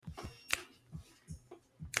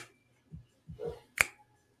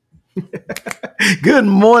Good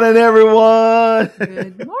morning, everyone.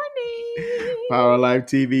 Good morning. Power Life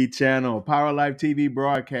TV channel, Power Life TV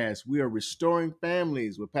broadcast. We are restoring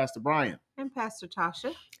families with Pastor Brian. And Pastor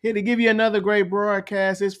Tasha. Here to give you another great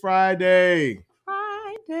broadcast. It's Friday.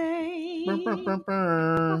 Bum, bum,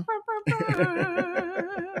 Friday. bum,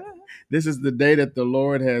 bum. This is the day that the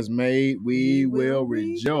Lord has made. We will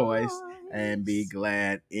rejoice and be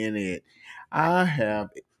glad in it. I have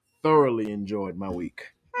thoroughly enjoyed my week.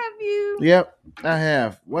 Have you? Yep, I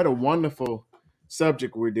have. What a wonderful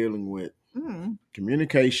subject we're dealing with.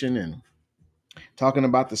 Communication and talking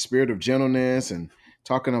about the spirit of gentleness and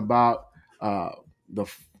talking about uh, the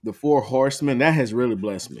the four horsemen. That has really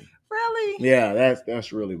blessed me. Really? Yeah,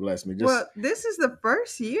 that's really blessed me. Well, this is the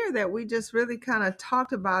first year that we just really kind of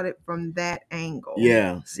talked about it from that angle.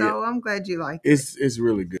 Yeah. So I'm glad you like it. It's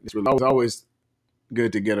really good. It's always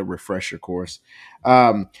good to get a refresher course.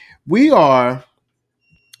 We are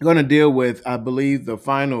going to deal with, I believe, the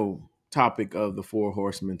final topic of the four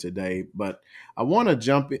horsemen today, but I want to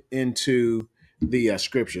jump into the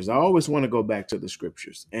scriptures. I always want to go back to the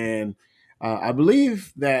scriptures, and I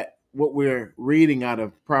believe that what we're reading out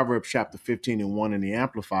of Proverbs chapter 15 and 1 in the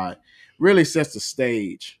Amplified really sets the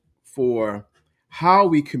stage for how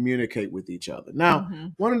we communicate with each other. Now,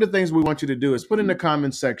 one of the things we want you to do is put in the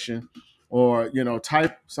comment section or,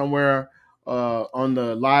 type somewhere on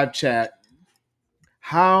the live chat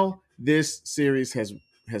how this series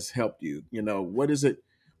has helped you. What has it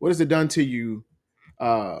done to you?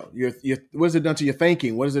 Your what has it done to your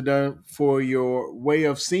thinking? What has it done for your way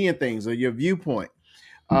of seeing things or your viewpoint?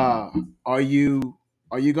 uh are you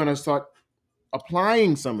going to start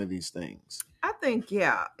applying some of these things? I think,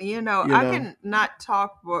 yeah. You I know can not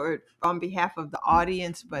talk for on behalf of the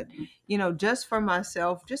audience, but just for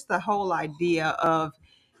myself, just the whole idea of,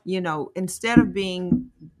 instead of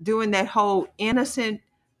doing that whole innocent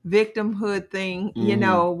victimhood thing,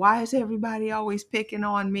 why is everybody always picking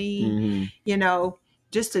on me?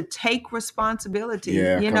 Just to take responsibility.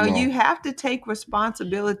 Yeah, come on. You have to take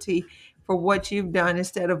responsibility for what you've done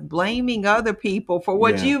instead of blaming other people for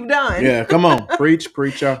what Yeah. you've done. Yeah, come on.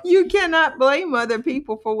 Preacher. You cannot blame other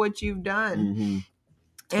people for what you've done.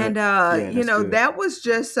 And Yeah, that's good. that was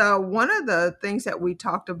just one of the things that we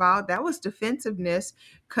talked about. That was defensiveness.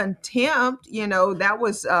 Contempt, that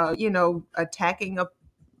was attacking a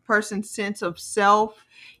person's sense of self.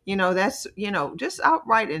 That's just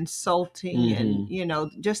outright insulting. And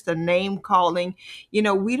just the name calling.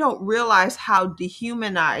 We don't realize how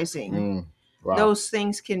dehumanizing Wow. those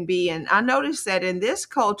things can be. And I noticed that in this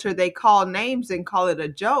culture they call names and call it a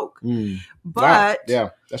joke. Wow. But Yeah,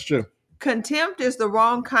 that's true. contempt is the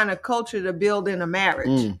wrong kind of culture to build in a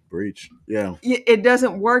marriage. Preach. Yeah. It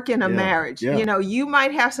doesn't work in a Yeah. marriage. Yeah. You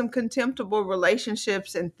might have some contemptible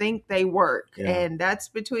relationships and think they work. Yeah. And that's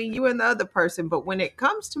between you and the other person. But when it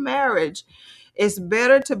comes to marriage, it's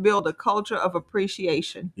better to build a culture of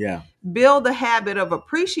appreciation. Yeah. Build a habit of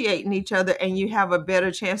appreciating each other and you have a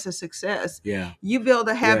better chance of success. Yeah. You build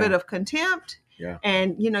a habit Yeah. of contempt. Yeah.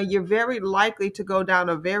 And you're very likely to go down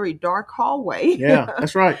a very dark hallway. Yeah,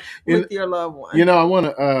 that's right. With your loved one. I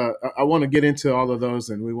want to get into all of those,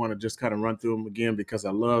 and we want to just kind of run through them again because I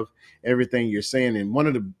love everything you're saying. And one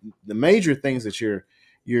of the major things that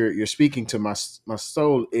you're speaking to my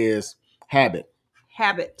soul is habit.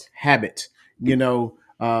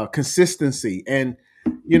 Consistency. And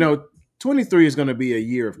 23 is going to be a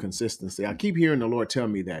year of consistency. I keep hearing the Lord tell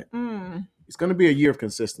me that. It's going to be a year of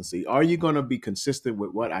consistency. Are you going to be consistent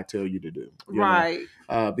with what I tell you to do? Right.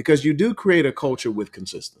 Because you do create a culture with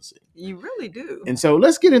consistency. You really do. And so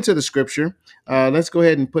let's get into the scripture. Let's go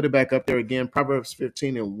ahead and put it back up there again. Proverbs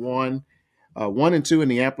 15 and 1. 1 and 2 in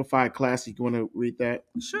the Amplified Classic. You want to read that?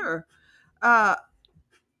 Sure.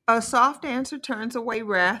 A soft answer turns away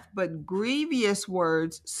wrath, but grievous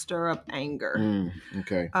words stir up anger.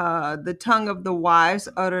 Okay. The tongue of the wise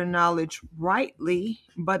utter knowledge rightly,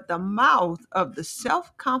 but the mouth of the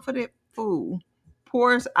self-confident fool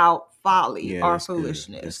pours out folly or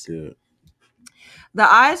foolishness. That's good.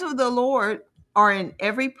 The eyes of the Lord are in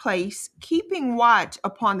every place, keeping watch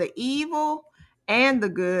upon the evil and the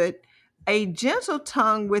good. A gentle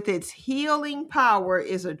tongue with its healing power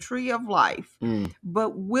is a tree of life,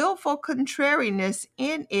 but willful contrariness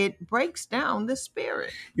in it breaks down the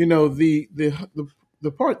spirit.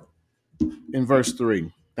 The part in verse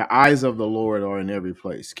 3, the eyes of the Lord are in every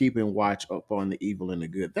place, keeping watch upon the evil and the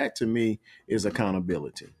good. That to me is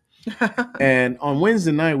accountability. And on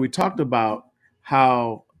Wednesday night, we talked about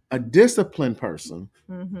how a disciplined person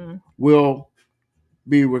will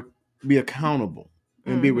be accountable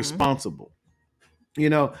and be responsible.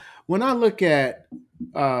 When I look at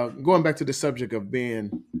going back to the subject of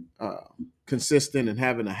being consistent and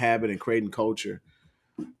having a habit and creating culture,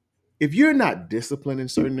 if you're not disciplined in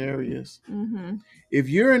certain areas, Mm-hmm. if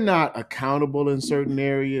you're not accountable in certain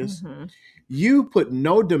areas, Mm-hmm. you put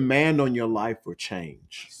no demand on your life for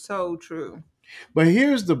change. So true. But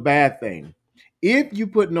here's the bad thing. If you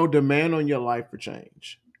put no demand on your life for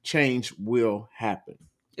change, change will happen.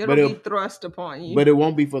 It'll But be it thrust upon you. but it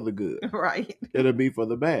won't be for the good. Right. It'll be for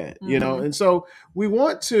the bad, you know. Mm-hmm. And so we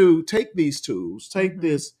want to take these tools,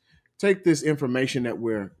 Mm-hmm. take this information that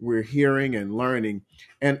we're hearing and learning,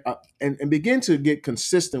 and begin to get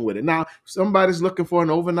consistent with it. Now, somebody's looking for an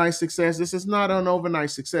overnight success. This is not an overnight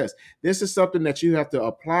success. This is something that you have to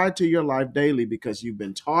apply to your life daily because you've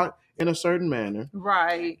been taught in a certain manner,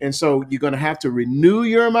 Right. and so you're going to have to renew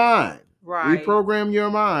your mind, Right. reprogram your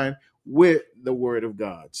mind with the Word of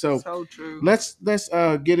God. So So true. let's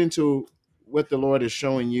get into what the Lord is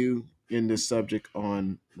showing you in this subject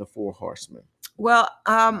on the four horsemen. Well,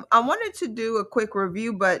 I wanted to do a quick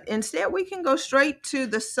review, but instead we can go straight to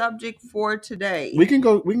the subject for today. We can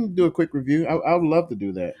go. We can do a quick review. I would love to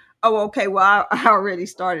do that. Oh, okay. Well, I already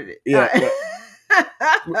started it. Yeah.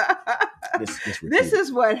 Let's repeat This it.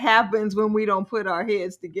 is what happens when we don't put our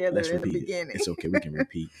heads together Let's in the repeat it. beginning. It's okay. We can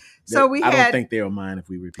repeat. So we I don't had think they'll mind if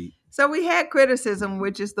we repeat. So we had criticism,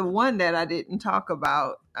 which is the one that I didn't talk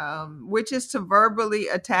about, which is to verbally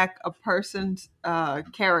attack a person's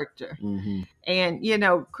character. Mm-hmm.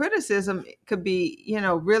 And, criticism could be,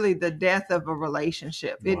 really the death of a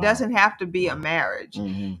relationship. Wow. It doesn't have to be a marriage.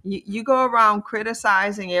 Mm-hmm. You go around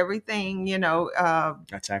criticizing everything,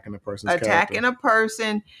 Attacking a person's attacking character. a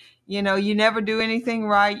person. You never do anything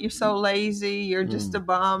right. You're so lazy. You're just a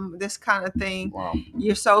bum, this kind of thing. Wow.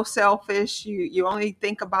 You're so selfish. You only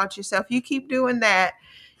think about yourself. You keep doing that,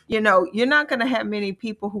 you're not going to have many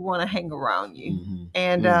people who want to hang around you. Mm-hmm.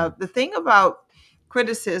 And the thing about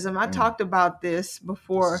criticism, I talked about this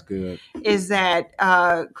before, is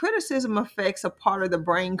that criticism affects a part of the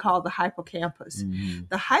brain called the hippocampus. Mm-hmm.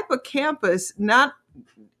 The hippocampus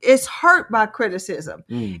it's hurt by criticism.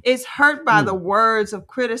 It's hurt by the words of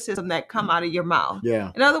criticism that come out of your mouth.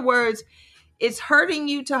 Yeah. In other words, it's hurting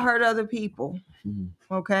you to hurt other people.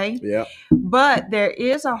 Okay. Yeah. But there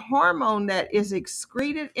is a hormone that is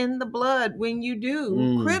excreted in the blood when you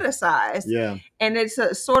do criticize. Yeah. And it's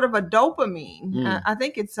a sort of a dopamine. I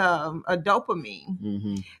think it's a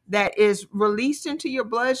dopamine that is released into your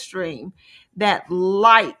bloodstream that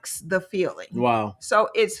likes the feeling. Wow. So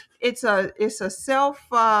it's a self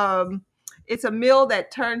it's a meal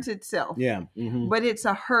that turns itself. Yeah. But it's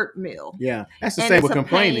a hurt meal. Yeah. That's the And same it's with a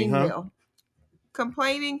complaining, pain huh? meal.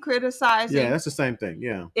 Complaining, criticizing. Yeah, that's the same thing.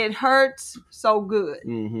 Yeah. It hurts so good.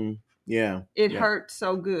 Yeah. It hurts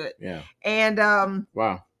so good. Yeah. And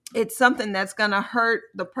wow. It's something that's going to hurt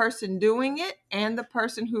the person doing it and the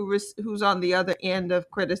person who's on the other end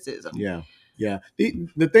of criticism. Yeah. Yeah.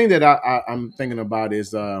 The thing that I'm thinking about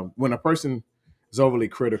is when a person is overly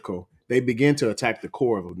critical, they begin to attack the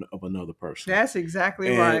core of another person. That's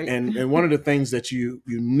exactly right. And one of the things that you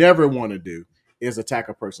never want to do is attack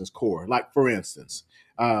a person's core. Like, for instance,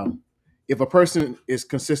 if a person is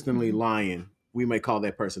consistently lying, we may call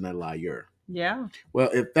that person a liar. Yeah. Well,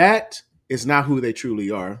 if that is not who they truly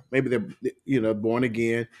are, maybe they're born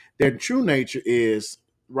again, their true nature is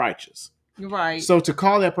righteous. Right. So to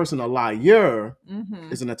call that person a liar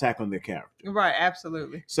is an attack on their character. Right,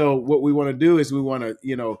 absolutely. So what we want to do is we want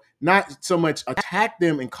to, not so much attack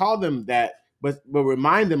them and call them that, but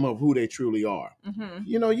remind them of who they truly are.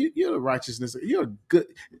 You're the righteousness. You're a good.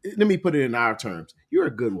 Let me put it in our terms. You're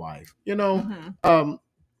a good wife. You're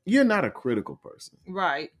not a critical person.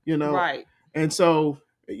 Right. Right. And so,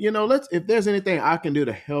 if there's anything I can do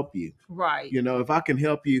to help you, right. If I can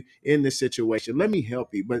help you in this situation, let me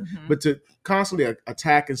help you. But to constantly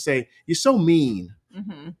attack and say you're so mean,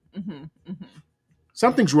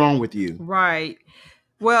 something's wrong with you. Right.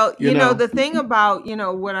 Well, the thing about,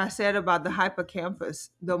 what I said about the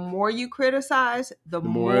hippocampus, the more you criticize, the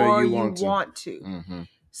more you want to.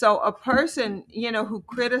 So a person, who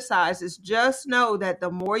criticizes, just know that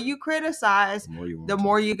the more you criticize, the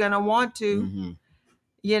more you're going to want to.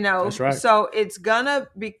 That's right. So it's gonna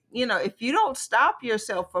be, if you don't stop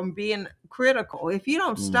yourself from being critical, if you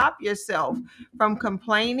don't stop yourself from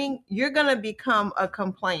complaining, you're gonna become a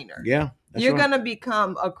complainer. Yeah. You're gonna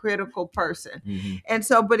become a critical person. And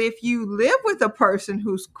so, but if you live with a person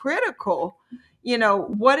who's critical,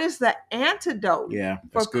 what is the antidote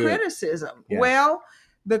for criticism? Yeah. Well,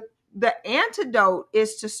 the antidote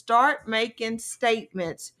is to start making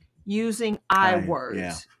statements using I words.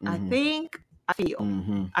 Yeah. I think, I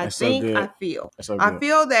feel. I That's think, so I feel. That's so I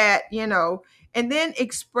feel that, and then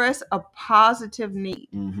express a positive need,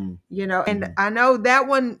 and I know that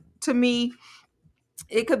one to me,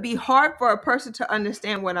 it could be hard for a person to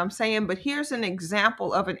understand what I'm saying, but here's an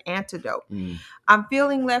example of an antidote. Mm. I'm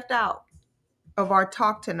feeling left out of our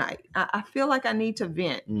talk tonight. I feel like I need to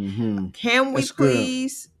vent. Mm-hmm. Can we That's good.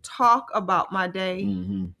 please talk about my day?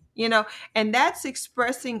 Mm-hmm. You know, and that's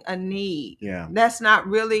expressing a need. Yeah. That's not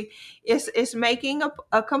really, it's making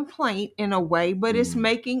a complaint in a way, but it's Mhm.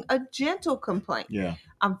 making a gentle complaint. Yeah.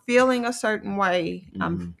 I'm feeling a certain way.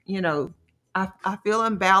 Mhm. I feel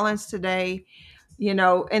imbalanced today,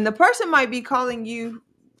 and the person might be calling you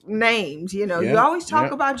names. You Yeah. always talk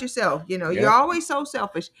Yeah. about yourself. You're Yeah. always so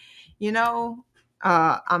selfish.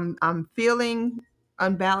 I'm feeling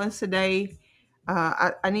unbalanced today.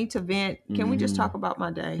 I need to vent. Can we just Mhm. talk about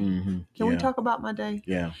my day? Mhm. Can we Yeah. talk about my day?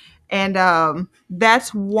 Yeah. And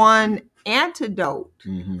that's one antidote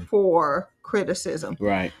Mhm. for criticism.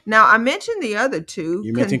 Right. Now, I mentioned the other two,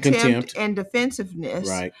 You mentioned contempt contempt. and defensiveness.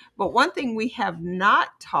 Right. But one thing we have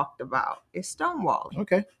not talked about is stonewalling.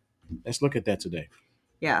 Okay. Let's look at that today.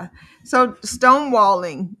 Yeah. So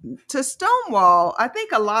stonewalling, to stonewall, I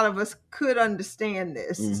think a lot of us could understand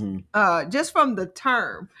this Mhm. just from the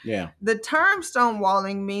term. Yeah. The term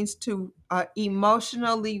stonewalling means to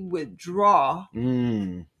emotionally withdraw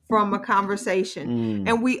Mm. from a conversation. Mm.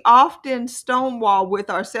 And we often stonewall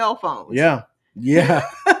with our cell phones. Yeah. Yeah.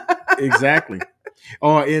 Exactly.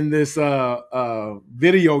 Or in this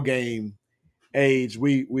video game age,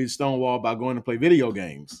 we stonewall by going to play video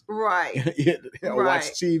games. Right. Or watch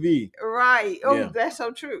Right. TV. Right. Oh, Yeah. that's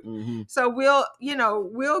so true. Mhm. So we'll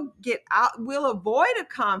get out, we'll avoid a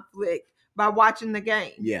conflict by watching the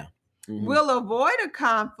game. Yeah. Mhm. We'll avoid a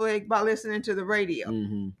conflict by listening to the radio.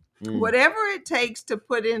 Mhm. Mm. Whatever it takes to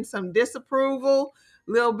put in some disapproval,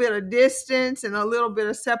 a little bit of distance, and a little bit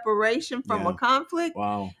of separation from Yeah. a conflict,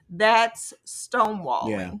 Wow. that's stonewalling.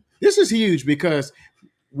 Yeah. This is huge because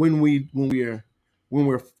when we're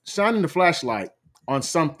shining the flashlight on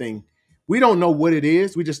something, we don't know what it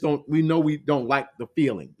is. We know we don't like the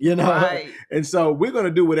feeling, Right. And so we're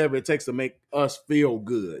gonna do whatever it takes to make us feel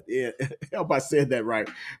good. Yeah, I hope I said that right.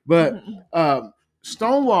 But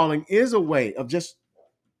stonewalling is a way of just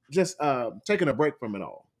taking a break from it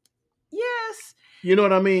all. Yes. You know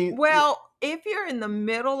what I mean? Well, if you're in the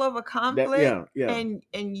middle of a conflict yeah.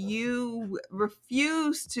 and you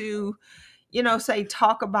refuse to, say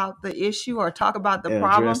talk about the issue or talk about the And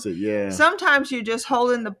problem, address it, yeah. sometimes you're just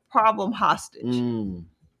holding the problem hostage. Mm.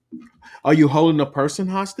 Are you holding a person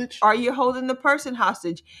hostage? Are you holding the person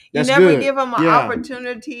hostage? That's you never good. give them an Yeah.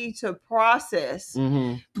 opportunity to process.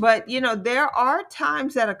 Mm-hmm. But there are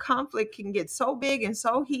times that a conflict can get so big and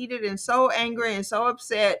so heated and so angry and so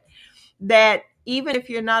upset that even if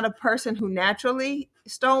you're not a person who naturally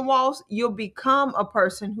stonewalls, you'll become a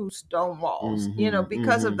person who stonewalls,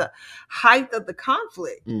 because of the height of the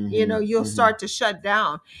conflict. You'll start to shut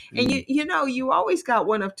down. And you always got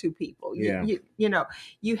one of two people. Yeah.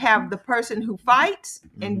 You have the person who fights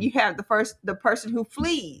and you have the person who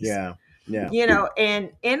flees. Yeah. Yeah.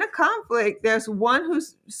 And in a conflict, there's one who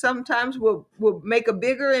sometimes will make a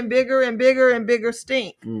bigger and bigger and bigger and bigger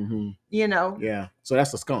stink. Mm-hmm. Yeah. So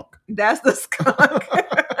that's a skunk. That's the skunk.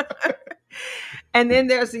 And then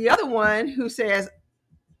there's the other one who says,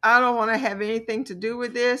 I don't want to have anything to do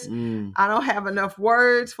with this. I don't have enough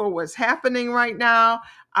words for what's happening right now.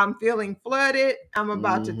 I'm feeling flooded. I'm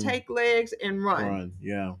about to take legs and run.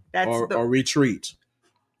 Yeah. That's or retreat.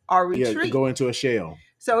 Or retreat. Yeah, go into a shell.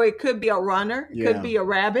 So it could be a runner, could be a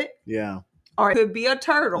rabbit. Yeah. Or it could be a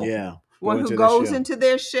turtle. Yeah. One who goes into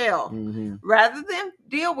their shell. Mm-hmm. Rather than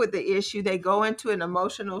deal with the issue, they go into an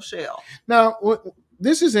emotional shell. Now,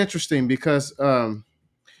 this is interesting because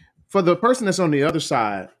for the person that's on the other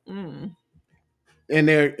side, and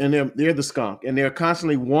they're the skunk, and they're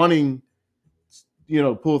constantly wanting,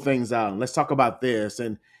 pull things out. And let's talk about this,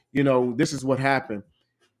 and this is what happened.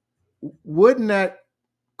 Wouldn't that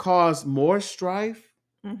cause more strife?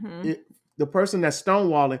 Mm-hmm. The person that's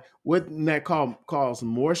stonewalling, wouldn't that cause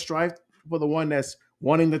more strife for the one that's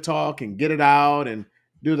wanting to talk and get it out and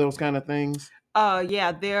do those kind of things?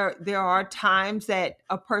 Yeah, there are times that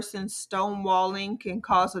a person stonewalling can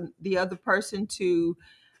cause the other person to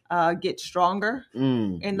get stronger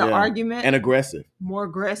in the argument and aggressive, more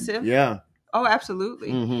aggressive. Yeah. Oh,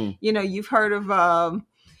 absolutely. Mm-hmm. You've heard of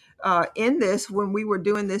in this, when we were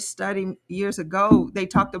doing this study years ago, they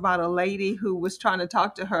talked about a lady who was trying to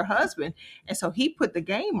talk to her husband, and so he put the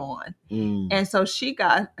game on, and so she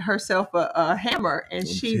got herself a hammer, and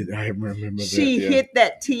she hit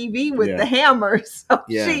that TV with the hammer. So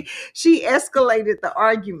she escalated the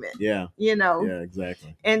argument. Yeah, yeah,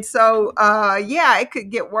 exactly. And so it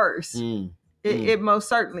could get worse. It most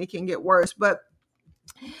certainly can get worse, but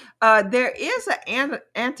There is an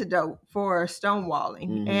antidote for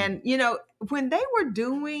stonewalling. Hmm. And, when they were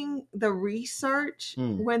doing the research,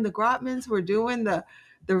 Mm. when the Grotmans were doing the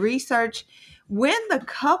research, when the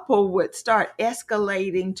couple would start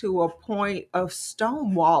escalating to a point of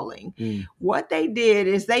stonewalling, Mm. what they did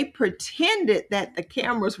is they pretended that the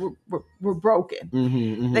cameras were broken.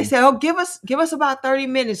 Hmm. They said, "Oh, give us about 30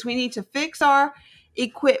 minutes. We need to fix our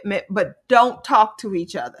equipment, but don't talk to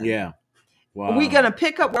each other. Yeah. We're Wow. going to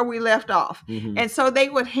pick up where we left off." Hmm. And so they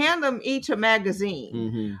would hand them each a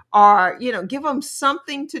magazine, Hmm. or, give them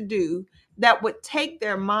something to do that would take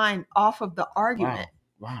their mind off of the argument.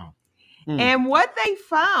 Wow. Wow. Mm. And what they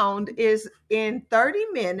found is in 30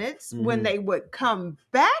 minutes, when Hmm. they would come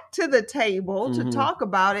back to the table to Hmm. talk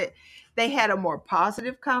about it, they had a more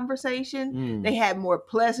positive conversation. Mm. They had more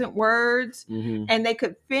pleasant words, Hmm. and they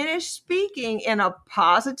could finish speaking in a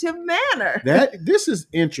positive manner. This is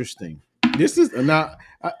interesting. This is not,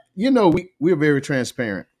 we're very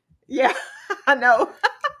transparent, Yeah, I know.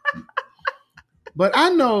 but I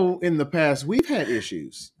know in the past we've had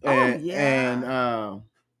issues, Oh,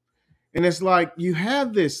 and it's like you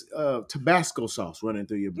have this Tabasco sauce running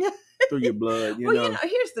through your blood. Well,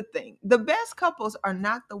 here's the thing. The best couples are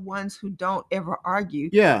not the ones who don't ever argue.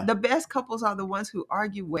 Yeah, The best couples are the ones who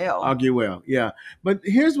argue well. argue well. Yeah, but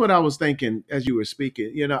here's what I was thinking as you were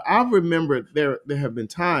speaking. I remember there have been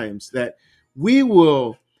times that we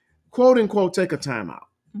will, quote unquote, take a timeout.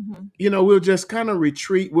 Mhm. We'll just kind of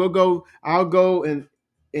retreat. I'll go and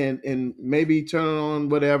maybe turn on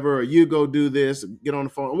whatever, or you go do this, get on the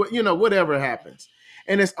phone, whatever happens.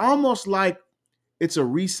 And it's almost like it's a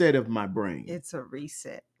reset of my brain. It's a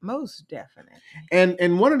reset. Most definitely.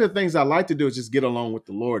 And one of the things I like to do is just get along with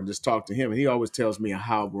the Lord and just talk to him. And he always tells me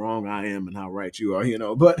how wrong I am and how right you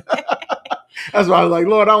are, but that's why I was like,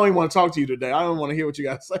 Lord, I don't even want to talk to you today. I don't want to hear what you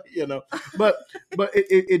got to say. But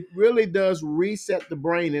it really does reset the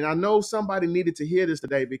brain. And I know somebody needed to hear this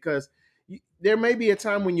today, because there may be a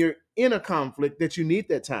time when you're in a conflict that you need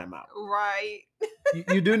that time out. Right.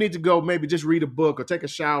 You do need to go maybe just read a book or take a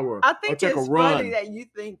shower I or think take a it's run. funny that you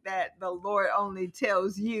think that the Lord only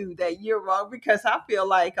tells you that you're wrong, because I feel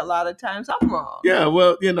like a lot of times I'm wrong. Yeah,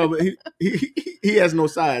 well, but he has no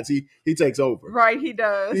sides. He takes over. Right, he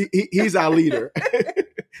does. He's our leader.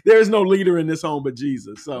 There is no leader in this home but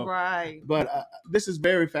Jesus. So, Right. but this is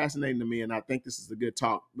very fascinating to me, and I think this is a good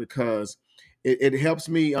talk, because it helps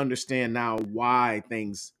me understand now why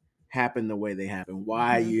things happen the way they happen.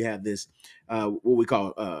 Why you have this what we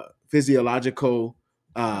call physiological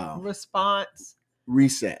response,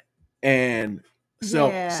 reset, and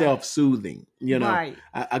self-soothing. Right.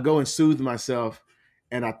 I go and soothe myself,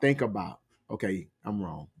 and I think about, okay, I'm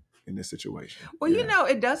wrong in this situation. Well,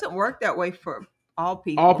 it doesn't work that way for all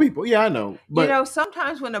people. All people, yeah, I know. But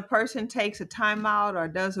sometimes when a person takes a timeout or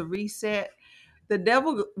does a reset, the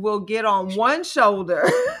devil will get on one shoulder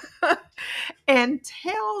and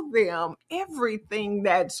tell them everything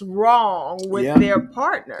that's wrong with their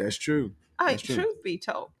partner. That's true. Truth be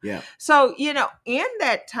told. Yeah. So, in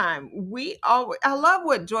that time, I love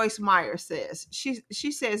what Joyce Meyer says.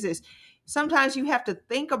 She says this: sometimes you have to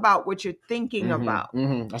think about what you're thinking about.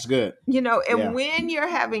 Mm-hmm. That's good. When you're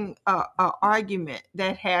having a argument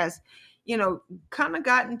that has, kind of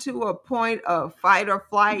gotten to a point of fight or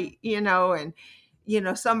flight, and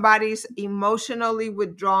somebody's emotionally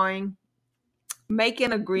withdrawing, make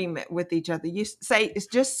an agreement with each other. Just say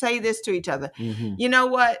this to each other. Mm-hmm. You know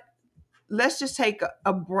what? Let's just take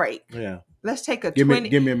a break. Yeah. Let's take a give me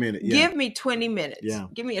a minute. Yeah. Give me 20 minutes. Yeah.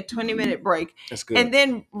 Give me a 20-minute break. That's good. And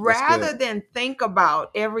then rather than think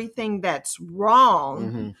about everything that's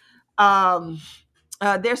wrong,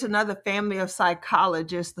 there's another family of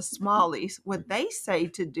psychologists, the Smalleys. What they say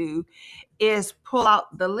to do is pull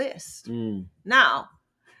out the list. Now,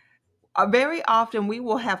 very often we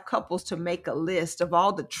will have couples to make a list of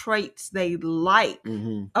all the traits they like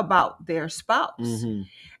about their spouse.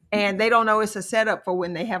 And they don't know it's a setup for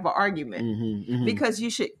when they have an argument, because you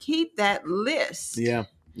should keep that list. Yeah.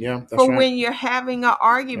 That's for right. When you're having an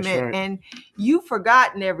argument and you've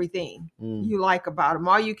forgotten everything you like about them.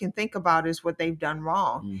 All you can think about is what they've done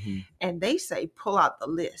wrong. And they say, pull out the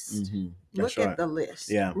list. Look at the list.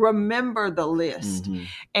 Yeah. Remember the list.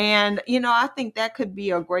 And, I think that could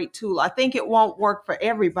be a great tool. I think it won't work for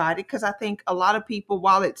everybody, because I think a lot of people,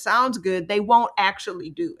 while it sounds good, they won't actually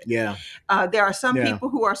do it. Yeah. There are some people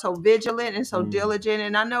who are so vigilant and so diligent.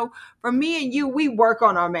 And I know for me and you, we work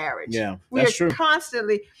on our marriage. Yeah, we're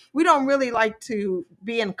constantly, we don't really like to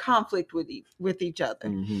be in conflict with each other.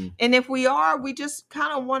 And if we are, we just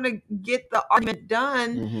kind of want to get the argument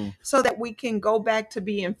done so that we can go back to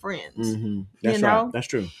being friends. That's right. That's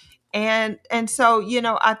true. And so,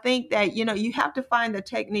 I think that, you have to find the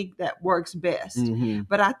technique that works best. Mm-hmm.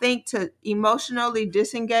 But I think to emotionally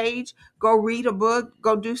disengage, go read a book,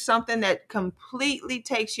 go do something that completely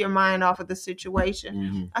takes your mind off of the situation.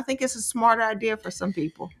 Mm-hmm. I think it's a smart idea for some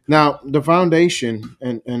people. Now, the foundation,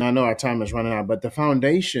 and I know our time is running out, but the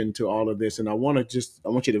foundation to all of this, and I want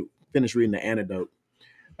you to finish reading the antidote,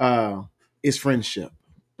 uh, is friendship.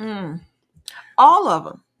 Mm. All of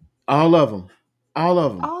them. All of them. All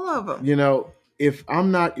of them. All of them. You know, if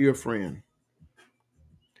I'm not your friend,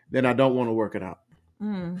 then I don't want to work it out.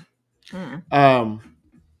 Mm. Mm. Um,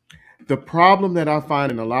 the problem that I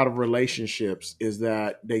find in a lot of relationships is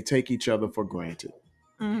that they take each other for granted.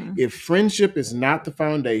 Mm. If friendship is not the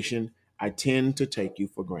foundation, I tend to take you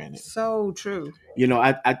for granted. So true. You know,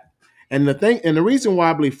 and the reason why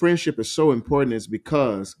I believe friendship is so important is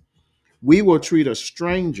because we will treat a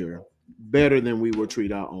stranger better than we will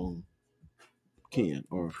treat our own kin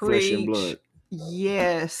or flesh and Preach. blood.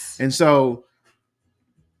 Yes. And so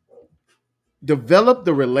develop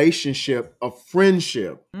the relationship of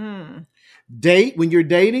friendship. Mm. Date when you're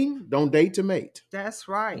dating, don't date to mate. That's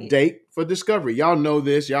right. Date for discovery. Y'all know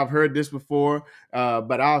this. Y'all have heard this before,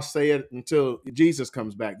 but I'll say it until Jesus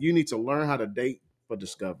comes back. You need to learn how to date for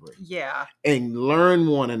discovery. Yeah. And learn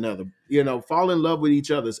one another. You know, fall in love with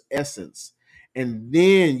each other's essence, and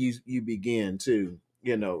then you begin to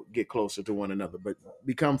get closer to one another, but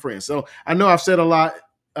become friends. So I know I've said a lot,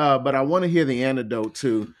 but I want to hear the antidote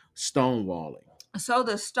to stonewalling. So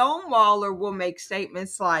the stonewaller will make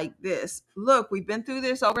statements like this: look, we've been through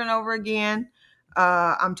this over and over again.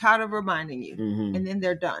 I'm tired of reminding you. Mm-hmm. And then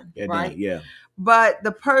they're done. Yeah, right? yeah. But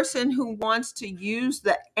the person who wants to use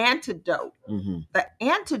the antidote, Mm-hmm.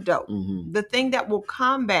 Mm-hmm. the thing that will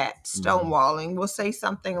combat stonewalling, will say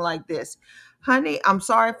something like this: honey, I'm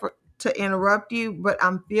sorry to interrupt you, but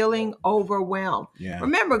I'm feeling overwhelmed. Yeah.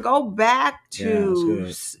 Remember, go back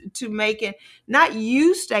to making not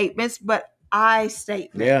you statements, but I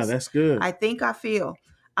statements. Yeah, that's good.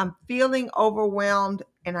 I'm feeling overwhelmed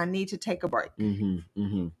and I need to take a break. Mm-hmm.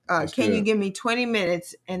 Mm-hmm. Can you give me 20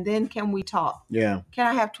 minutes and then can we talk? Yeah. Can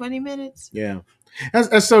I have 20 minutes? Yeah.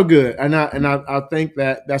 That's so good. And I think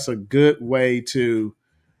that that's a good way to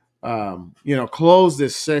close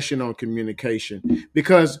this session on communication,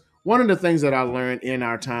 because one of the things that I learned in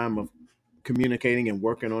our time of communicating and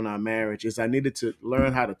working on our marriage is I needed to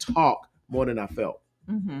learn how to talk more than I felt.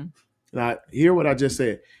 Mm-hmm. Now, hear what I just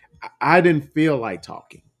said. I didn't feel like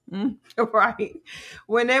talking. Right.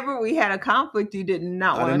 Whenever we had a conflict, you did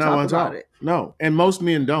not want to talk about it. No. And most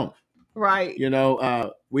men don't. Right.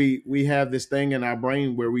 We have this thing in our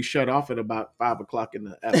brain where we shut off at about 5:00 in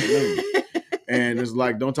the afternoon. And it's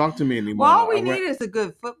like, don't talk to me anymore. Well, all we need is a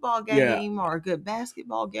good football game or a good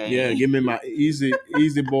basketball game. Yeah, give me my easy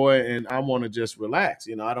boy, and I want to just relax.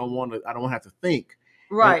 I don't have to think.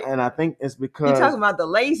 Right. And I think it's because you're talking about the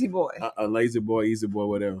lazy boy. A lazy boy, easy boy,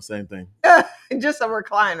 whatever, same thing. Just a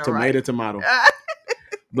recliner, tomato.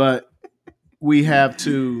 But we have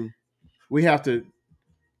to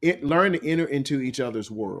learn to enter into each other's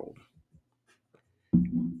world.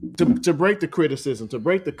 To break the criticism, to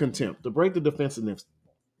break the contempt, to break the defensiveness,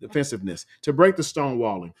 to break the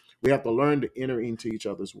stonewalling, we have to learn to enter into each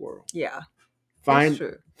other's world. Yeah.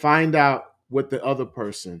 Find out what the other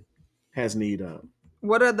person has need of.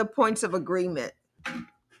 What are the points of agreement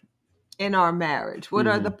in our marriage? What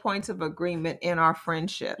are the points of agreement in our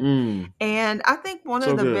friendship? And I think one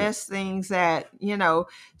of the best things that,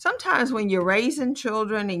 sometimes when you're raising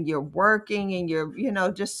children and you're working and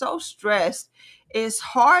you're, just so stressed, it's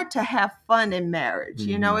hard to have fun in marriage.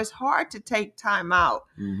 It's hard to take time out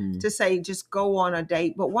to say, just go on a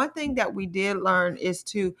date. But one thing that we did learn is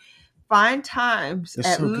to find times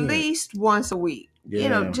least once a week,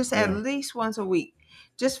 at least once a week.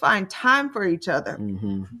 Just find time for each other.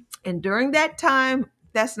 And during that time,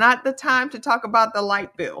 that's not the time to talk about the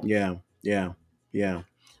light bill. Yeah.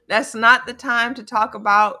 That's not the time to talk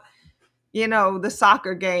about, the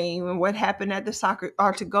soccer game and what happened at the soccer,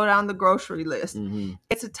 or to go down the grocery list.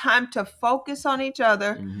 It's a time to focus on each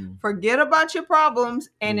other, forget about your problems,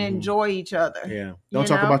 and enjoy each other. Yeah. Don't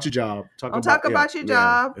talk about your job. Don't talk about your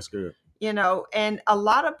job. That's good. And a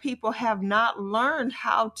lot of people have not learned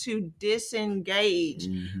how to disengage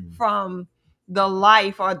from the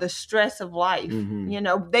life or the stress of life.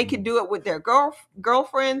 They could do it with their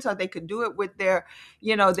girlfriends, or they could do it with their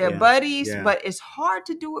buddies, but it's hard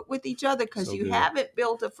to do it with each other because you haven't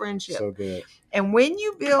built a friendship. So good. And when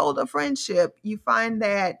you build a friendship, you find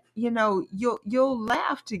that you'll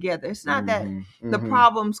laugh together. It's not that the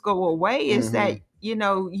problems go away. It's that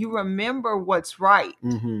you remember what's right.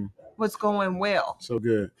 was going well. So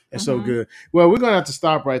good. That's so good. Well, we're going to have to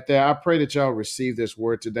stop right there. I pray that y'all receive this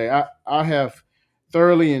word today. I have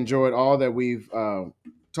thoroughly enjoyed all that we've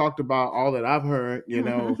talked about, all that I've heard,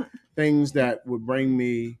 things that would bring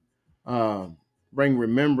me, bring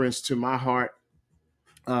remembrance to my heart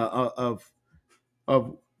of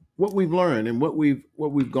what we've learned and what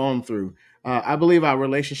we've gone through. I believe our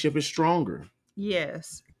relationship is stronger.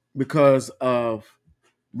 Yes. Because of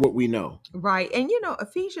what we know. Right. And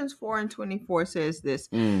Ephesians 4:24 says this,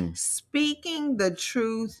 speaking the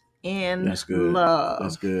truth in That's good. love.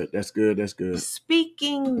 That's good. That's good. That's good.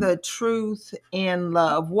 Speaking the truth in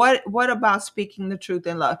love. What about speaking the truth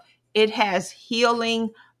in love? It has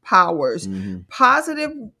healing powers.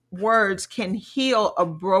 Positive words can heal a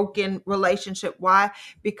broken relationship. Why?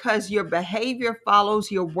 Because your behavior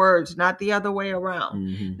follows your words, not the other way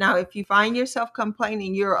around. Now, if you find yourself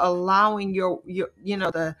complaining, you're allowing your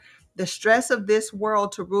the stress of this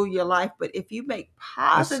world to rule your life. But if you make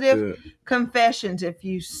positive confessions, if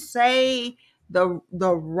you say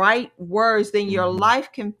the right words, then your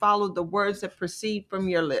life can follow the words that proceed from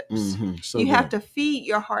your lips. So you have to feed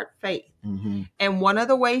your heart faith. And one of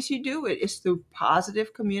the ways you do it is through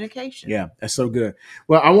positive communication. Yeah, that's so good.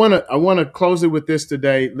 Well, I want to close it with this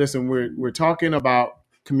today. Listen, we're talking about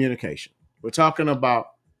communication. We're talking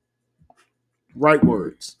about right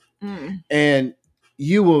words. And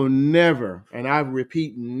you will never, and I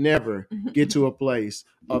repeat, never get to a place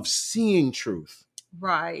of seeing truth.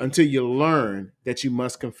 Right. Until you learn that you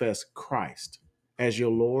must confess Christ as your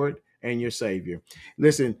Lord and your Savior.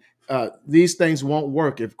 Listen, these things won't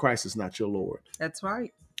work if Christ is not your Lord. That's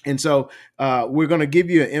right. And so we're going to give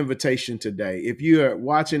you an invitation today. If you are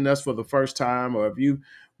watching us for the first time, or if you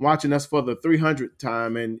watching us for the 300th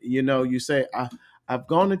time, and you say, I've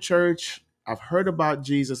gone to church, I've heard about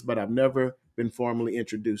Jesus, but I've never been formally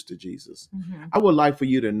introduced to Jesus. I would like for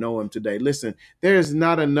you to know him today. Listen, there is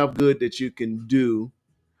not enough good that you can do,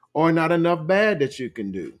 or not enough bad that you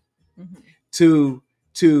can do to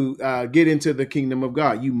get into the kingdom of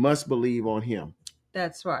God. You must believe on him.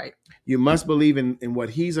 That's right. You must believe in what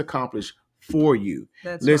he's accomplished for you.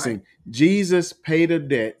 Listen, right. Jesus paid a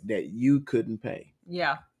debt that you couldn't pay.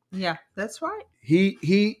 Yeah, that's right.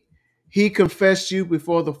 He confessed you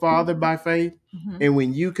before the Father by faith. And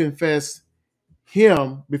when you confess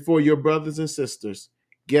him before your brothers and sisters,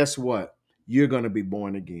 guess what? You're going to be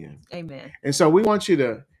born again. Amen. And so we want you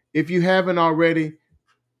to, if you haven't already,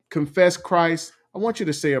 confess Christ. I want you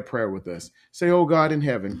to say a prayer with us. Say, oh God in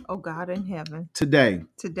heaven. Oh God in heaven. Today,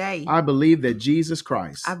 I believe that Jesus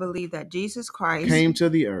Christ. Came to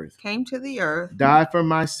the earth. Died for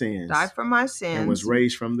my sins. And was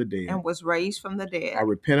raised from the dead. I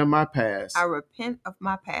repent of my past. I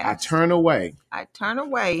turn away.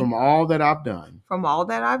 From all that I've done. And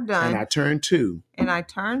I turn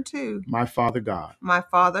to. My Father God.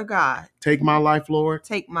 Take my life, Lord.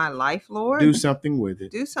 Do something with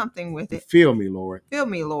it. Fill me, Lord.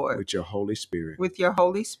 With your Holy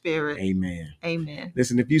Spirit. Amen.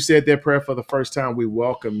 Listen, if you said that prayer for the first time, we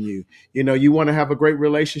welcome you. You want to have a great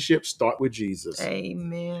relationship, start with Jesus.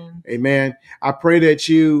 Amen. I pray that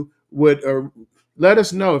you would let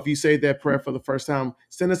us know if you say that prayer for the first time.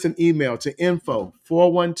 Send us an email to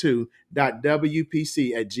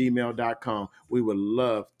info412.wpc@gmail.com. We would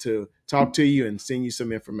love to talk to you and send you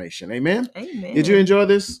some information. Amen. Did you enjoy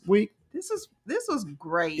this week? This was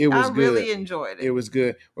great. It was I really enjoyed it. It was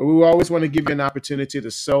good. Well, we always want to give you an opportunity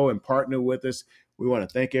to sow and partner with us. We want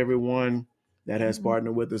to thank everyone that has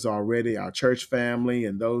partnered with us already, our church family,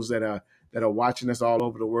 and those that are watching us all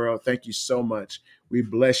over the world. Thank you so much. We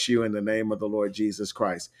bless you in the name of the Lord Jesus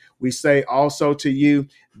Christ. We say also to you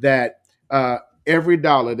that every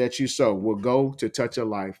dollar that you sow will go to touch a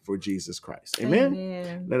life for Jesus Christ.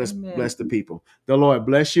 Amen. Let us bless the people. The Lord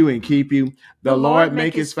bless you and keep you. The Lord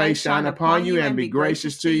make his face shine upon you and be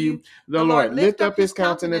gracious to you. The Lord lift up his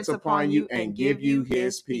countenance upon you and give you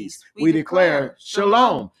his peace. We declare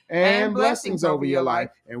shalom and blessings over your life.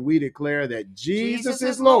 And we declare that Jesus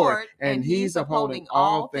is Lord and he's upholding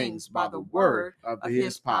all things by the word of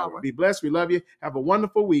his power. Be blessed. We love you. Have a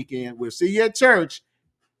wonderful weekend. We'll see you at church.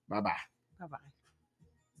 Bye-bye. Bye-bye.